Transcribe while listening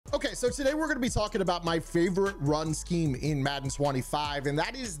Okay, so today we're going to be talking about my favorite run scheme in Madden 25, and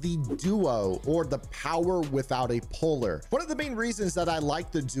that is the duo, or the power without a puller. One of the main reasons that I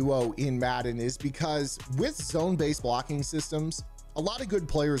like the duo in Madden is because with zone-based blocking systems, a lot of good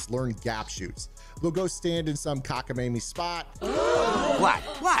players learn gap shoots. They'll go stand in some cockamamie spot, What?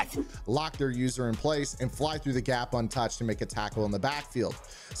 lock their user in place, and fly through the gap untouched to make a tackle in the backfield.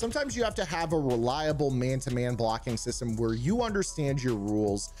 Sometimes you have to have a reliable man-to-man blocking system where you understand your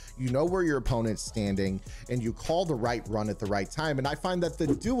rules, you know where your opponent's standing, and you call the right run at the right time. And I find that the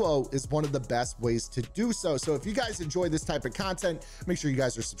duo is one of the best ways to do so. So if you guys enjoy this type of content, make sure you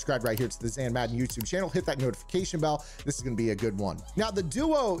guys are subscribed right here to the Zan Madden YouTube channel. Hit that notification bell. This is going to be a good one. Now, the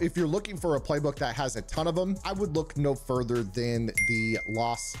duo, if you're looking for a playbook that has a ton of them, I would look no further than the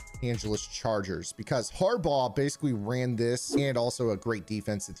Los Angeles Chargers, because Harbaugh basically ran this and also a great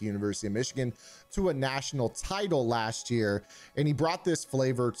defense at the University of Michigan to a national title last year. And he brought this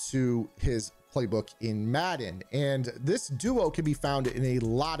flavor to his playbook in Madden. And this duo can be found in a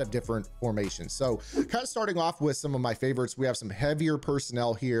lot of different formations. So kind of starting off with some of my favorites, we have some heavier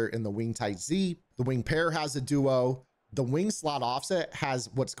personnel here in the wing tight Z. The wing pair has a duo. The wing slot offset has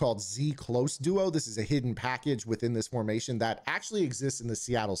what's called Z close duo. This is a hidden package within this formation that actually exists in the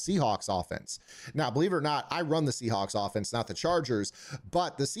Seattle Seahawks offense. Now, believe it or not, I run the Seahawks offense, not the Chargers,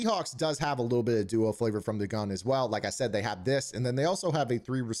 but the Seahawks does have a little bit of duo flavor from the gun as well. Like I said, they have this, and then they also have a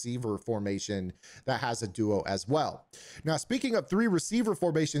 3 receiver formation that has a duo as well. Now, speaking of 3 receiver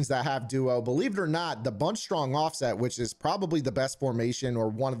formations that have duo, believe it or not, the bunch strong offset, which is probably the best formation or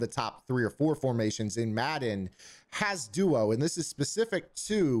one of the top 3 or 4 formations in Madden, has duo, and this is specific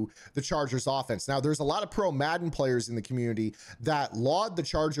to the Chargers offense. Now, there's a lot of pro Madden players in the community that laud the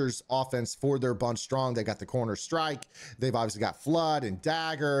Chargers offense for their bunch strong. They got the corner strike, they've obviously got flood and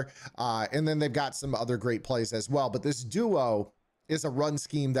dagger, and then they've got some other great plays as well. But this duo is a run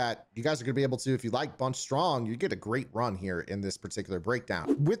scheme that you guys are going to be able to, if you like bunch strong, you get a great run here in this particular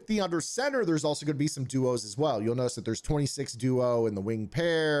breakdown. With the under center, there's also going to be some duos as well. You'll notice that there's 26 duo in the wing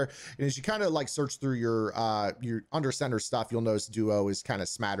pair. And as you kind of like search through your under center stuff, you'll notice duo is kind of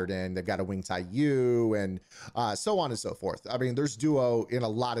smattered in. They've got a wing tie U and so on and so forth. I mean, there's duo in a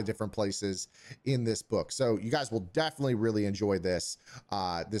lot of different places in this book. So you guys will definitely really enjoy this,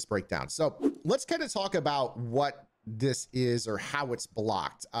 this breakdown. So let's kind of talk about what this is or how it's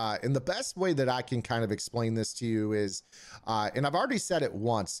blocked. And the best way that I can kind of explain this to you is, and I've already said it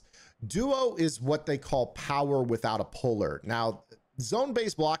once, duo is what they call power without a puller. Now,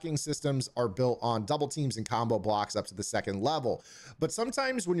 zone-based blocking systems are built on double teams and combo blocks up to the 2nd level. But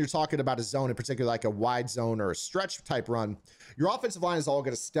sometimes when you're talking about a zone, in particular like a wide zone or a stretch type run, your offensive line is all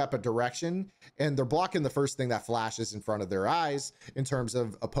going to step a direction and they're blocking the first thing that flashes in front of their eyes in terms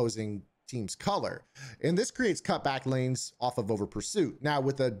of opposing team's color. And this creates cutback lanes off of over pursuit. Now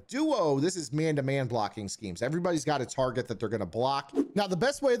with a duo, this is man-to-man blocking schemes. Everybody's got a target that they're going to block. Now the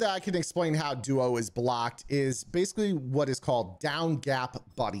best way that I can explain how duo is blocked is basically what is called down gap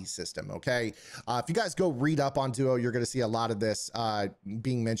buddy system. Okay. If you guys go read up on duo, you're going to see a lot of this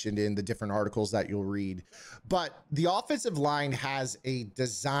being mentioned in the different articles that you'll read. But the offensive line has a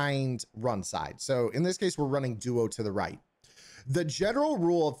designed run side. So in this case, we're running duo to the right. The general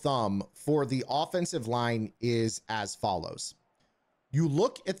rule of thumb for the offensive line is as follows. You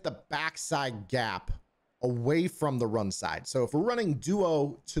look at the backside gap away from the run side. So if we're running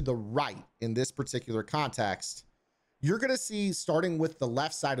duo to the right in this particular context, you're going to see, starting with the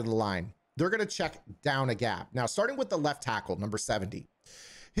left side of the line, they're going to check down a gap. Now, starting with the left tackle, number 70.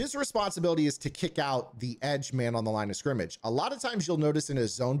 His responsibility is to kick out the edge man on the line of scrimmage. A lot of times you'll notice in a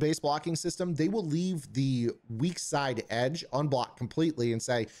zone-based blocking system, they will leave the weak side edge unblocked completely and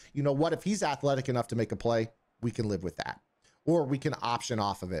say, you know what, if he's athletic enough to make a play, we can live with that. Or we can option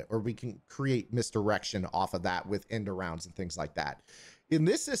off of it, or we can create misdirection off of that with end arounds and things like that. In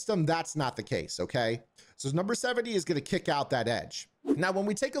this system, that's not the case, okay? So number 70 is going to kick out that edge. Now, when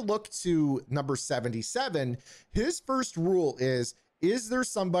we take a look to number 77, his first rule is there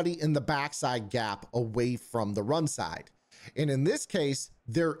somebody in the backside gap away from the run side? And in this case,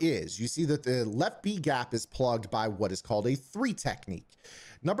 there is. You see that the left B gap is plugged by what is called a 3 technique.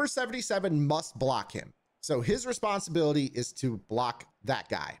 Number 77 must block him. So his responsibility is to block that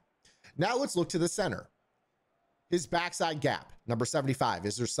guy. Now let's look to the center. His backside gap, number 75.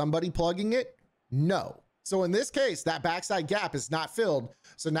 Is there somebody plugging it? No. So in this case, that backside gap is not filled.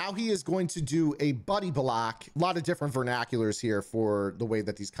 So now he is going to do a buddy block. A lot of different vernaculars here for the way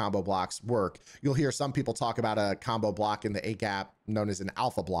that these combo blocks work. You'll hear some people talk about a combo block in the A gap known as an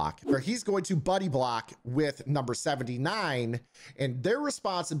alpha block, where he's going to buddy block with number 79. And their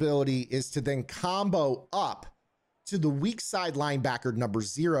responsibility is to then combo up to the weak side linebacker number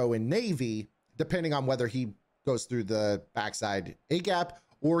 0 in Navy, depending on whether he goes through the backside A gap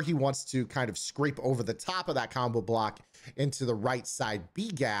or he wants to kind of scrape over the top of that combo block into the right side B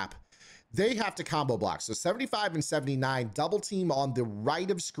gap. They have to combo block. So 75 and 79 double team on the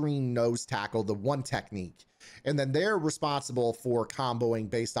right of screen nose tackle, the one technique. And then they're responsible for comboing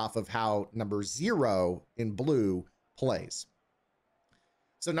based off of how number 0 in blue plays.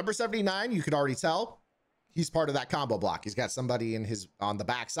 So number 79, you could already tell he's part of that combo block. He's got somebody in his on the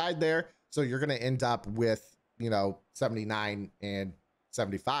backside there. So you're going to end up with, 79 and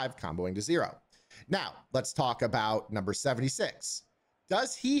 75 comboing to 0. Now let's talk about number 76.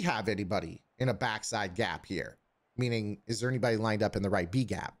 Does he have anybody in a backside gap here? Meaning, is there anybody lined up in the right B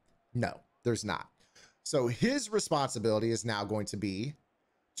gap? No, there's not. So his responsibility is now going to be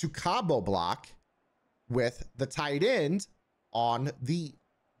to combo block with the tight end on the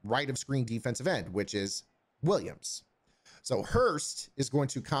right of screen defensive end, which is Williams. So Hurst is going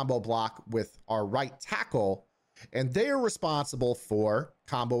to combo block with our right tackle, and they are responsible for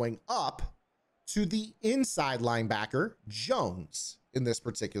comboing up to the inside linebacker, Jones, in this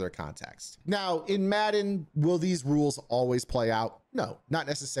particular context. Now, in Madden, will these rules always play out? No, not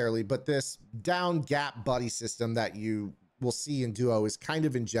necessarily, but this down gap buddy system that you will see in Duo is kind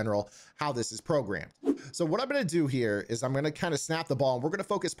of in general how this is programmed. So what I'm going to do here is I'm going to kind of snap the ball, and we're going to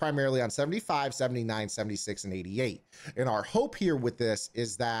focus primarily on 75, 79, 76, and 88. And our hope here with this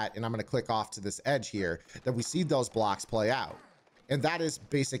is that, and I'm going to click off to this edge here, that we see those blocks play out. And that is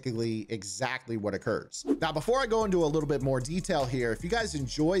basically exactly what occurs. Now, before I go into a little bit more detail here, if you guys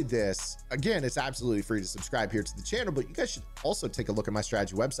enjoyed this, again, it's absolutely free to subscribe here to the channel, but you guys should also take a look at my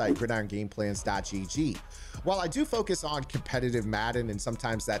strategy website, gridirongameplans.gg. While I do focus on competitive Madden, and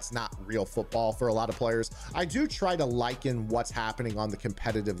sometimes that's not real football for a lot of players, I do try to liken what's happening on the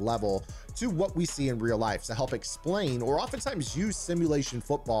competitive level to what we see in real life to help explain or oftentimes use simulation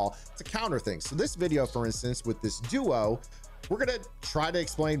football to counter things. So this video, for instance, with this duo, we're going to try to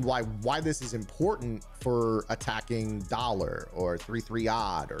explain why this is important for attacking dollar or 3-3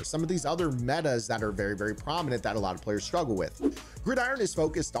 odd or some of these other metas that are very, very prominent that a lot of players struggle with. Gridiron is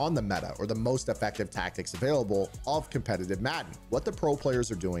focused on the meta, or the most effective tactics available of competitive Madden, what the pro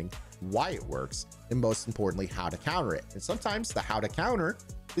players are doing, why it works, and most importantly, how to counter it. And sometimes the how to counter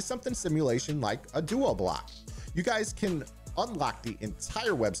is something simulation like a duo block. You guys can unlock the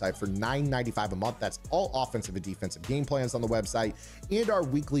entire website for $9.95 a month. That's all offensive and defensive game plans on the website, and our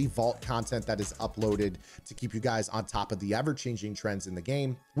weekly vault content that is uploaded to keep you guys on top of the ever-changing trends in the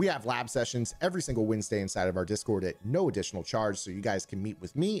game. We have lab sessions every single Wednesday inside of our Discord at no additional charge, so you guys can meet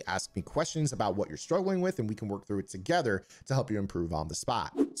with me, ask me questions about what you're struggling with, and we can work through it together to help you improve on the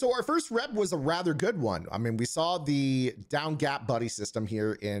spot. So our first rep was a rather good one. I mean, we saw the down gap buddy system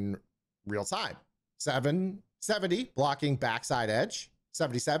here in real time. 70 blocking backside edge,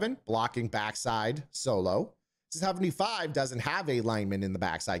 77 blocking backside solo. 75 doesn't have a lineman in the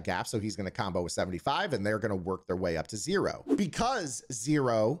backside gap, so he's going to combo with 75, and they're going to work their way up to 0. Because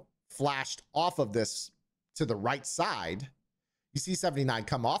 0 flashed off of this to the right side, you see 79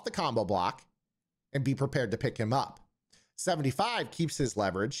 come off the combo block and be prepared to pick him up. 75 keeps his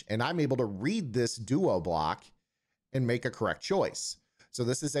leverage, and I'm able to read this duo block and make a correct choice. So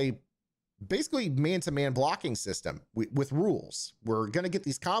this is a basically man-to-man blocking system with rules. We're going to get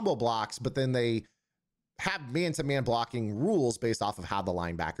these combo blocks, but then they have man-to-man blocking rules based off of how the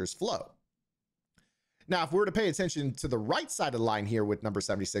linebackers flow. Now, if we were to pay attention to the right side of the line here with number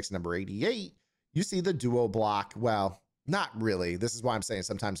 76 and number 88, you see the duo block. Well, not really. This is why I'm saying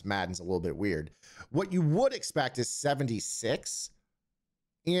sometimes Madden's a little bit weird. What you would expect is 76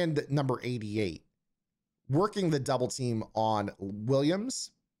 and number 88 working the double team on Williams,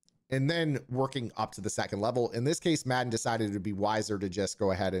 and then working up to the second level. In this case, Madden decided it would be wiser to just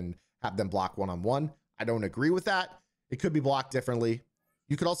go ahead and have them block one-on-one. I don't agree with that. It could be blocked differently.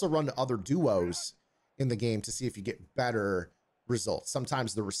 You could also run other duos in the game to see if you get better results.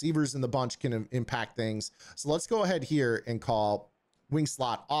 Sometimes the receivers in the bunch can impact things. So let's go ahead here and call wing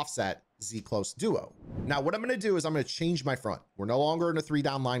slot offset Z close duo. Now what I'm going to do is I'm going to change my front. We're no longer in a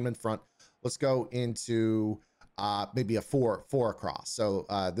 3-down lineman front. Let's go into maybe a 4 across. So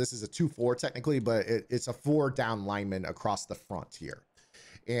this is a 2-4 technically, but it's a 4-down lineman across the front here.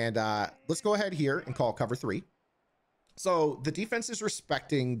 And let's go ahead here and call cover 3. So the defense is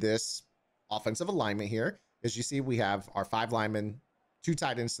respecting this offensive alignment here. As you see, we have our 5 linemen, 2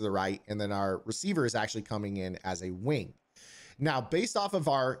 tight ends to the right, and then our receiver is actually coming in as a wing. Now, based off of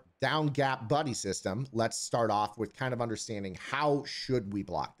our down gap buddy system, let's start off with kind of understanding how should we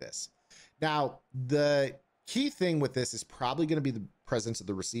block this. Now, the key thing with this is probably going to be the presence of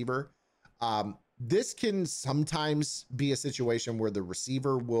the receiver. This can sometimes be a situation where the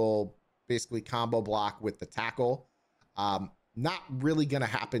receiver will basically combo block with the tackle. Not really going to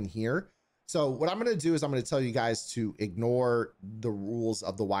happen here. So what I'm going to do is I'm going to tell you guys to ignore the rules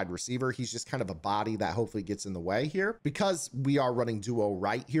of the wide receiver. He's just kind of a body that hopefully gets in the way here. Because we are running duo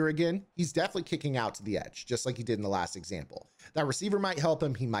right here again, he's definitely kicking out to the edge, just like he did in the last example. That receiver might help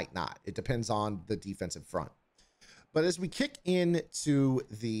him, he might not. It depends on the defensive front. But as we kick into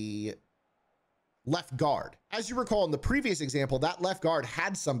the left guard, as you recall in the previous example, that left guard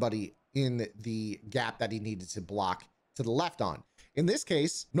had somebody in the gap that he needed to block to the left on. In this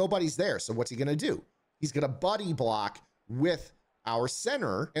case, nobody's there. So what's he going to do? He's going to buddy block with our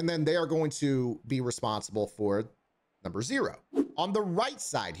center, and then they are going to be responsible for number 0. On the right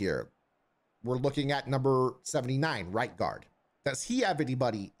side here, we're looking at number 79, right guard. Does he have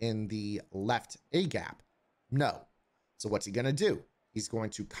anybody in the left A gap? No. So what's he going to do? He's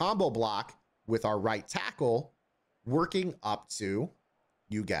going to combo block with our right tackle, working up to,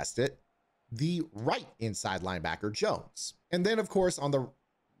 you guessed it, the right inside linebacker, Jones. And then, of course, on the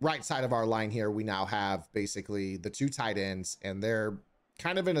right side of our line here, we now have basically the 2 tight ends, and they're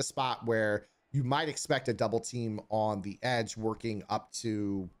kind of in a spot where you might expect a double team on the edge working up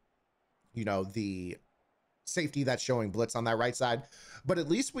to, you know, the safety that's showing blitz on that right side. But at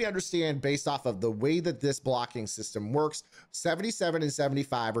least we understand, based off of the way that this blocking system works, 77 and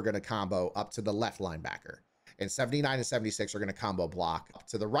 75 are going to combo up to the left linebacker, and 79 and 76 are going to combo block up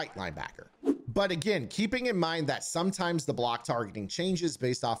to the right linebacker. But again, keeping in mind that sometimes the block targeting changes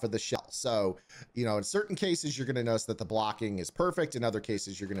based off of the shell. So, you know, in certain cases, you're going to notice that the blocking is perfect. In other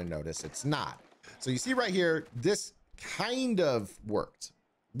cases, you're going to notice it's not. So you see right here, this kind of worked.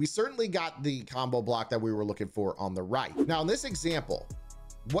 We certainly got the combo block that we were looking for on the right. Now, in this example,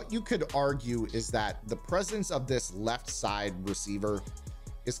 what you could argue is that the presence of this left side receiver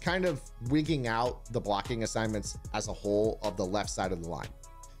is kind of wigging out the blocking assignments as a whole of the left side of the line.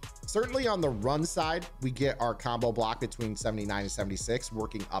 Certainly on the run side, we get our combo block between 79 and 76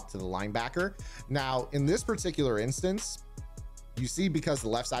 working up to the linebacker. Now, in this particular instance, you see, because the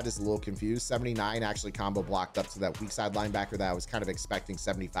left side is a little confused, 79 actually combo blocked up to that weak side linebacker that I was kind of expecting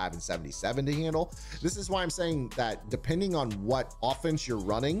 75 and 77 to handle. This is why I'm saying that depending on what offense you're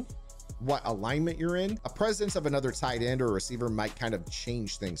running, what alignment you're in, a presence of another tight end or a receiver might kind of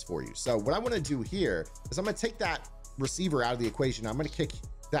change things for you. So what I want to do here is I'm going to take that receiver out of the equation. I'm going to kick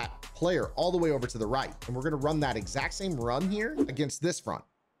that player all the way over to the right, and we're going to run that exact same run here against this front.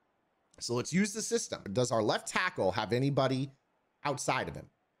 So let's use the system. Does our left tackle have anybody outside of him?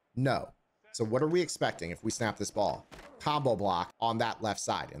 No. So what are we expecting if we snap this ball? Combo block on that left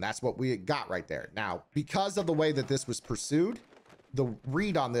side, and that's what we got right there. Now, because of the way that this was pursued, the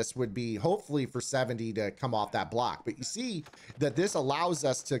read on this would be hopefully for 70 to come off that block. But you see that this allows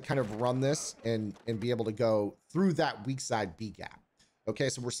us to kind of run this and be able to go through that weak side B gap. Okay,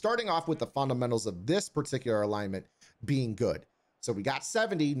 so we're starting off with the fundamentals of this particular alignment being good. So we got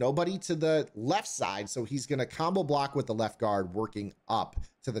 70, nobody to the left side, so he's going to combo block with the left guard working up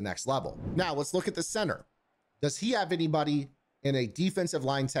to the next level. Now let's look at the center. Does he have anybody in a defensive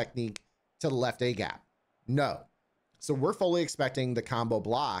line technique to the left A gap? No. So we're fully expecting the combo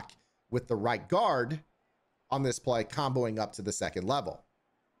block with the right guard on this play comboing up to the second level.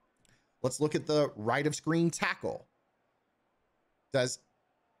 Let's look at the right of screen tackle. Does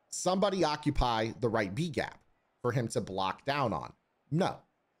somebody occupy the right B gap for him to block down on? No.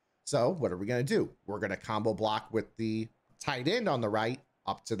 So what are we going to do? We're going to combo block with the tight end on the right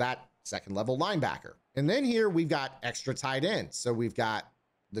up to that second level linebacker. And then here we've got extra tight ends. So we've got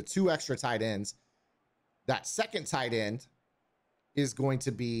the 2 extra tight ends. That second tight end is going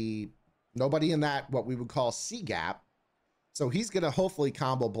to be nobody in that what we would call C gap. So he's going to hopefully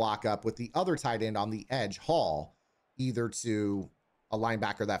combo block up with the other tight end on the edge, Hall, either to a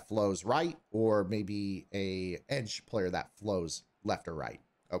linebacker that flows right, or maybe a edge player that flows left or right.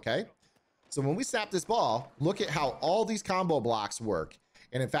 Okay. So when we snap this ball, look at how all these combo blocks work.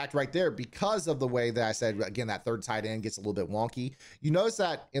 And in fact, right there, because of the way that I said, again, that third tight end gets a little bit wonky. You notice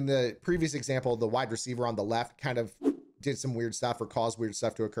that in the previous example, the wide receiver on the left kind of did some weird stuff or caused weird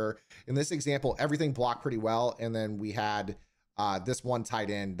stuff to occur. In this example, everything blocked pretty well. And then we had this one tight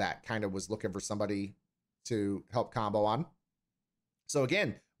end that kind of was looking for somebody to help combo on. So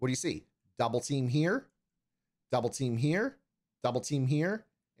again, what do you see? Double team here, double team here, double team here,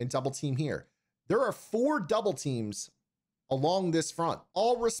 and double team here. There are 4 double teams along this front,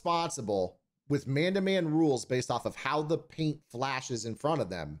 all responsible with man-to-man rules based off of how the paint flashes in front of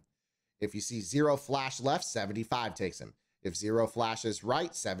them. If you see 0 flash left, 75 takes him. If 0 flashes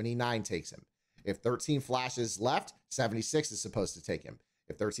right, 79 takes him. If 13 flashes left, 76 is supposed to take him.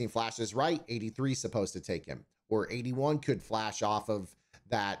 If 13 flashes right, 83 is supposed to take him, or 81 could flash off of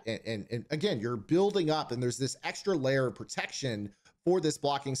that. And again, you're building up and there's this extra layer of protection for this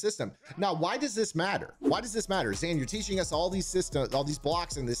blocking system. Now, why does this matter? Why does this matter? Zan, you're teaching us all these systems, all these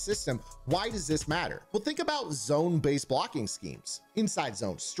blocks in this system. Why does this matter? Well, think about zone-based blocking schemes. Inside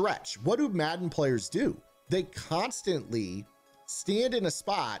zone, stretch. What do Madden players do? They constantly stand in a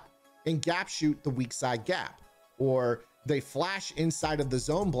spot and gap shoot the weak side gap, or they flash inside of the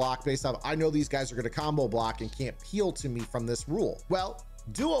zone block based off, I know these guys are going to combo block and can't peel to me from this rule. Well,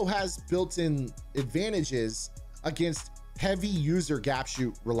 Duo has built-in advantages against heavy user gap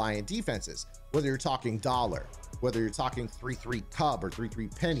shoot reliant defenses, whether you're talking dollar, whether you're talking 3-3 cub or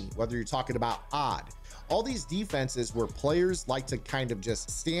 3-3 penny, whether you're talking about odd. All these defenses where players like to kind of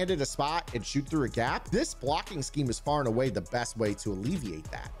just stand at a spot and shoot through a gap, this blocking scheme is far and away the best way to alleviate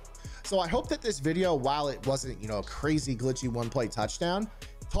that. So I hope that this video, while it wasn't, a crazy glitchy one-play touchdown,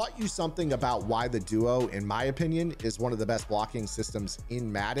 taught you something about why the Duo, in my opinion, is one of the best blocking systems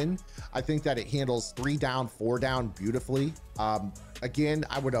in Madden. I think that it handles 3 down, 4 down beautifully. Again,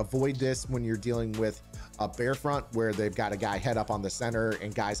 I would avoid this when you're dealing with a bear front where they've got a guy head up on the center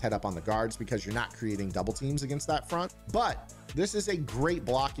and guys head up on the guards, because you're not creating double teams against that front. But this is a great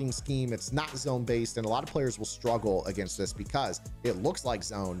blocking scheme. It's not zone based, and a lot of players will struggle against this because it looks like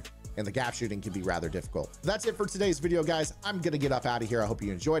zone, and the gap shooting can be rather difficult. That's it for today's video, guys. I'm gonna get up out of here. I hope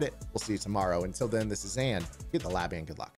you enjoyed it. We'll see you tomorrow. Until then, this is Zan. Hit the lab and good luck.